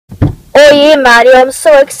Yay, Mario, I'm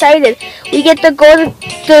so excited. We get to go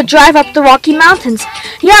to drive up the Rocky Mountains.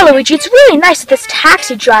 Yeah, Luigi, it's really nice that this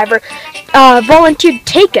taxi driver volunteered to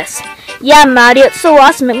take us. Yeah, Mario, it's so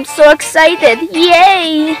awesome. I'm so excited.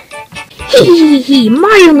 Yay! Hee.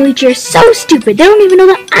 Mario and Luigi are so stupid. They don't even know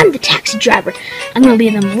that I'm the taxi driver. I'm going to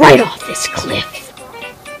lead them right off this cliff.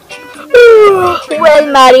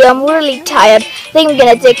 Well, Mario, I'm really tired. I think I'm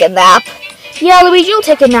going to take a nap. Yeah, Luigi, you'll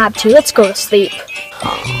take a nap too. Let's go to sleep.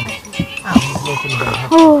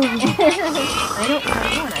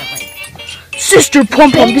 Sister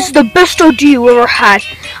Pom-Pom, this is the best idea you ever had.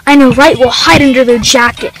 I know, right? We'll hide under their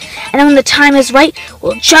jacket. And then when the time is right,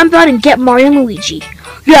 we'll jump out and get Mario and Luigi.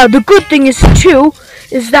 Yeah, the good thing is, too,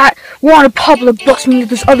 is that we're on a public bus, meaning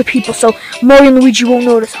there's other people, so Mario and Luigi won't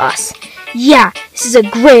notice us. Yeah, this is a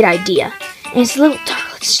great idea. And it's a little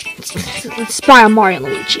dark. Let's spy on Mario and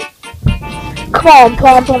Luigi. Come on,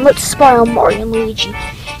 Pom-Pom, let's spy on Mario and Luigi.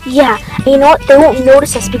 Yeah, and you know what? They won't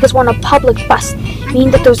notice us because we're on a public bus, meaning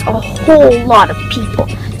that there's a whole lot of people.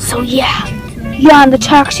 So yeah, and the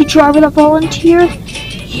taxi driver that volunteered?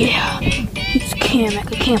 Yeah, it's Kamek.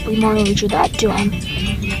 I can't believe Mario and Luigi are that dumb.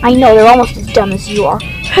 I know, they're almost as dumb as you are.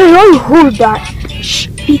 Hey, I heard that. Shh,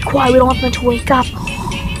 be quiet, we don't want them to wake up.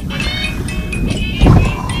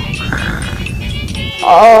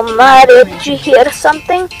 Oh, Mario, did you hear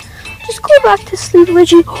something? Just go back to sleep,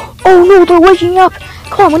 Luigi. Oh no, they're waking up.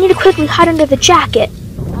 Come on, we need to quickly hide under the jacket.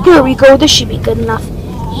 Here we go, this should be good enough.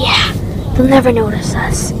 Yeah, they'll never notice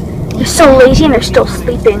us. They're so lazy and they're still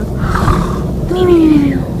sleeping.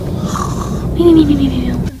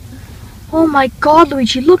 Oh my god,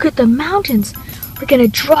 Luigi, look at the mountains. We're gonna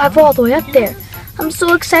drive all the way up there. I'm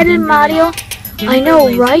so excited, Mario. I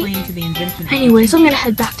know, right? Anyways, I'm gonna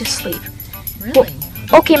head back to sleep. Well,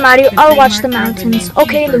 okay, Mario, I'll watch the mountains.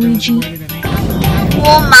 Okay, Luigi.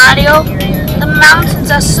 Whoa, Mario, the mountains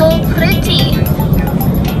are so pretty.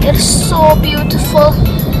 They're so beautiful.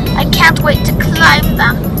 I can't wait to climb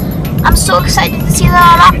them. I'm so excited to see the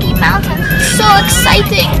Rocky Mountains. It's so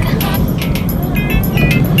exciting.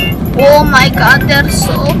 Oh my god, they're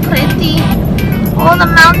so pretty. All the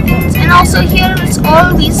mountains, and also here it's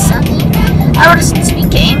always sunny. Ever since we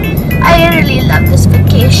came, I really love this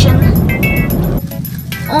vacation.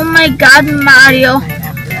 Oh my god, Mario.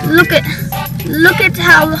 Look at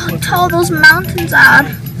how tall those mountains are.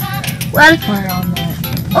 Well,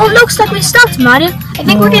 oh, looks like we stopped, Mario. I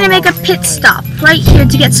think we're gonna make a pit stop right here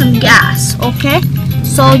to get some gas, okay?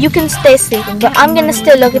 So you can stay sleeping, but I'm gonna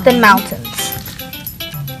still look at the mountains.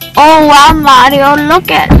 Oh wow, Mario,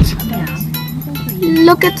 look at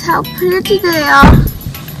how pretty they are.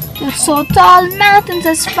 They're so tall, mountains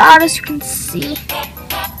as far as you can see.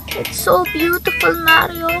 It's so beautiful,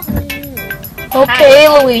 Mario. Okay,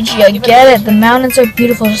 Luigi, I get it. The mountains are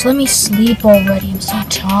beautiful. Just let me sleep already. I'm so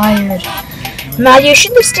tired. Mario, you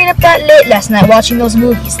shouldn't have stayed up that late last night watching those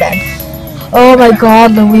movies then. Oh my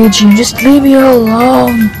god, Luigi, just leave me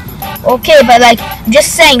alone. Okay, but like, I'm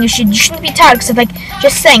just saying, you shouldn't be tired, because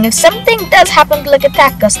just saying, if something does happen to like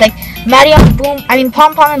attack us, like Mario and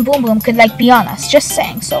Pom-Pom and Boom Boom could like be on us. Just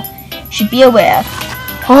saying, so you should be aware.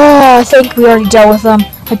 Oh, I think we already dealt with them.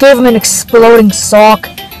 I gave them an exploding sock.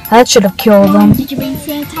 That should have killed them. Did you bring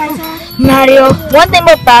sanitizer? Mario, one thing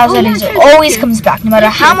about Bowser is he always comes back, no matter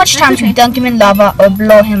how much times we dunk him in lava or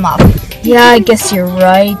blow him up. Yeah, I guess you're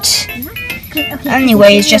right.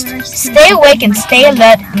 Anyways, just stay awake and stay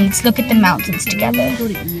alert, and let's look at the mountains together.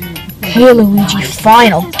 Okay, Luigi,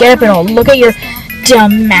 fine. I'll get up and I'll look at your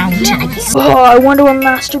dumb mountains. Oh, I wonder when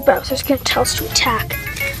Master Bowser's gonna tell us to attack.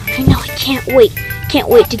 I know, I can't wait. Can't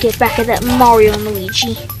wait to get back at that Mario and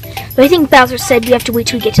Luigi. But I think Bowser said we have to wait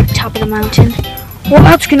till we get to the top of the mountain. Well,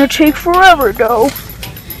 that's gonna take forever, though.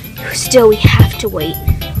 Still, we have to wait.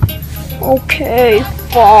 Okay,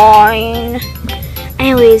 fine.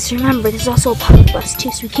 Anyways, remember, there's also a public bus,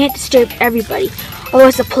 too, so we can't disturb everybody.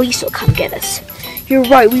 Otherwise, the police will come get us. You're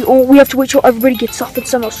right, we have to wait till everybody gets off and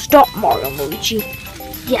somehow stop Mario and Luigi.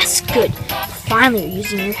 Yes, good. Finally, you're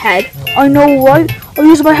using your head. I know, right? I'll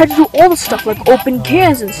use my head to do all the stuff, like open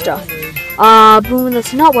cans and stuff. Boom,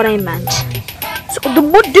 that's not what I meant. So,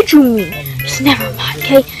 then what did you mean? Just never mind,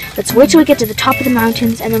 okay? Let's wait till we get to the top of the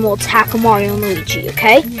mountains, and then we'll attack Mario and Luigi,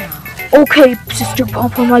 okay? Okay, Sister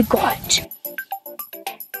Pom-Pom, I got it.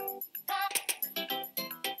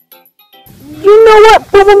 You know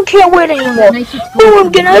what? Boom Boom can't wait anymore. Boom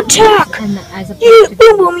Boom gonna attack. You,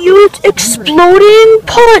 Boom Boom, you exploding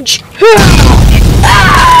punch.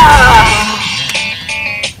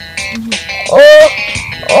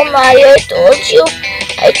 Oh Mario, I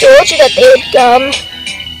told you that they would come.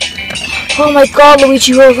 Oh my god,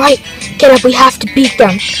 Luigi, you were right. Get up, we have to beat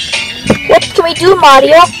them. What can we do,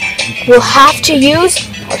 Mario? We'll have to use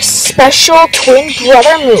our special twin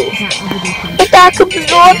brother move. But that could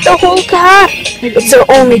blow up the whole car. It's our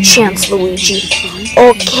only chance, Luigi.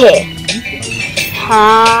 Okay.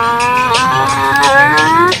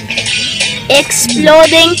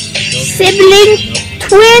 Exploding sibling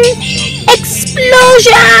twin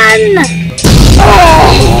explosion!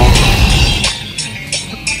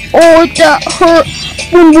 Oh, that hurt.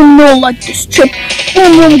 Boom Boom don't like this trip.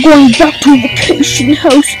 Boom Boom going back to a vacation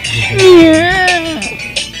house. Yeah.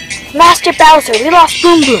 Master Bowser, we lost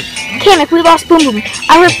Boom Boom. Kamek, we lost Boom Boom.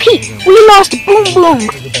 I repeat, we lost Boom Boom.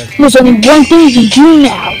 There's only one thing we can do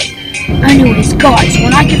now. Anyways, guys,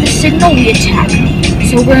 when I give the signal, we attack.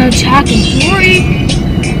 So we're gonna attack in 3,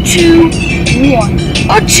 2, 1.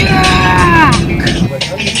 Attack!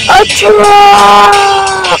 Attack!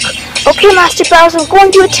 Okay, Master Bowser, I'm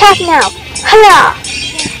going to attack now. Hiya!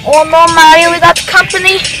 Oh no, Mario, we got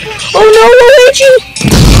company. Oh no, Luigi!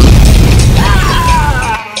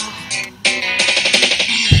 Ah.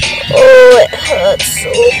 Oh, it hurts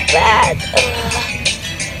so bad.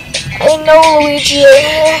 I know, Luigi,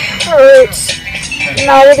 it hurts.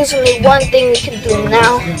 Now there's only one thing we can do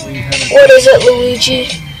now. What is it, Luigi?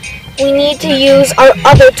 We need to use our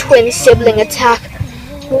other twin sibling attack.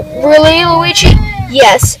 Really, Luigi?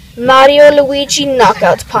 Yes. Mario Luigi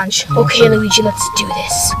knockout punch. Okay, Luigi, let's do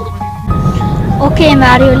this. Okay,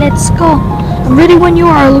 Mario, let's go. I'm ready when you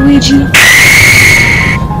are, Luigi.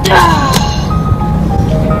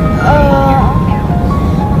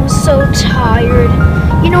 I'm so tired.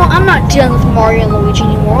 You know, I'm not dealing with Mario and Luigi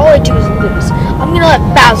anymore. All I do is lose. I'm gonna let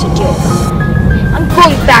Bowser deal with them. I'm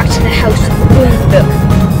going back to the house of Boom.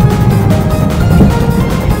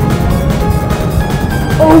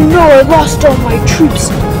 Oh no, I lost all my troops.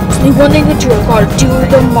 There's only one thing to do. I gotta do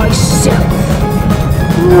them myself.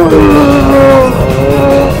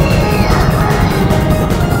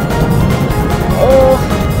 Oh,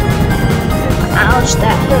 ouch,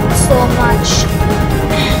 that hurt so much.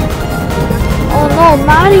 Oh no,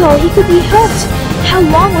 Mario, he could be hurt. How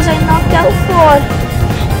long was I knocked out for?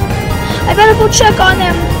 I better go check on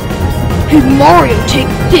him. Hey Mario, take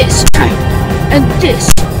this, and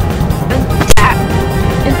this, and that,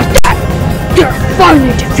 and that. They're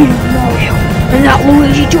finally defeated Mario, and that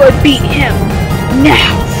Luigi too, I beat him.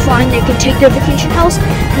 Now, finally I can take their vacation house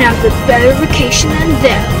and have a better vacation than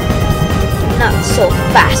them. Not so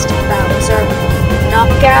fast, Bowser.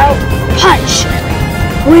 Knockout punch.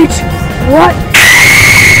 Wait, what?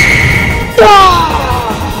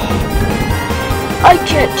 I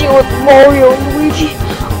can't deal with Mario and Luigi.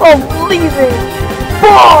 I'm leaving.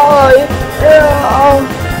 Bye.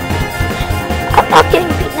 I'm not getting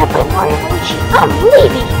beaten up by Mario and Luigi. I'm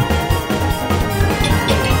leaving.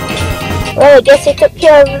 Well, I guess I took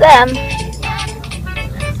care of them.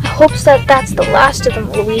 I hope that that's the last of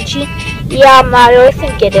them, Luigi. Yeah, Mario, I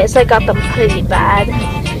think it is. I got them pretty bad.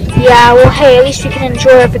 Yeah, well, hey, at least we can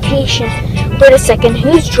enjoy our vacation. Wait a second,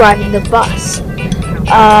 who's driving the bus?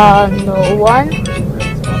 No one.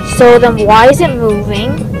 So then why is it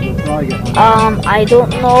moving? I don't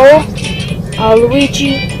know.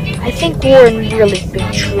 Luigi, I think we're in really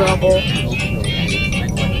big trouble.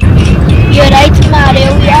 You're right,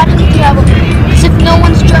 Mario, we are in trouble. Because if no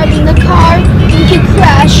one's driving the car, we can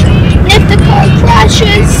crash. And if the car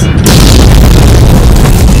crashes,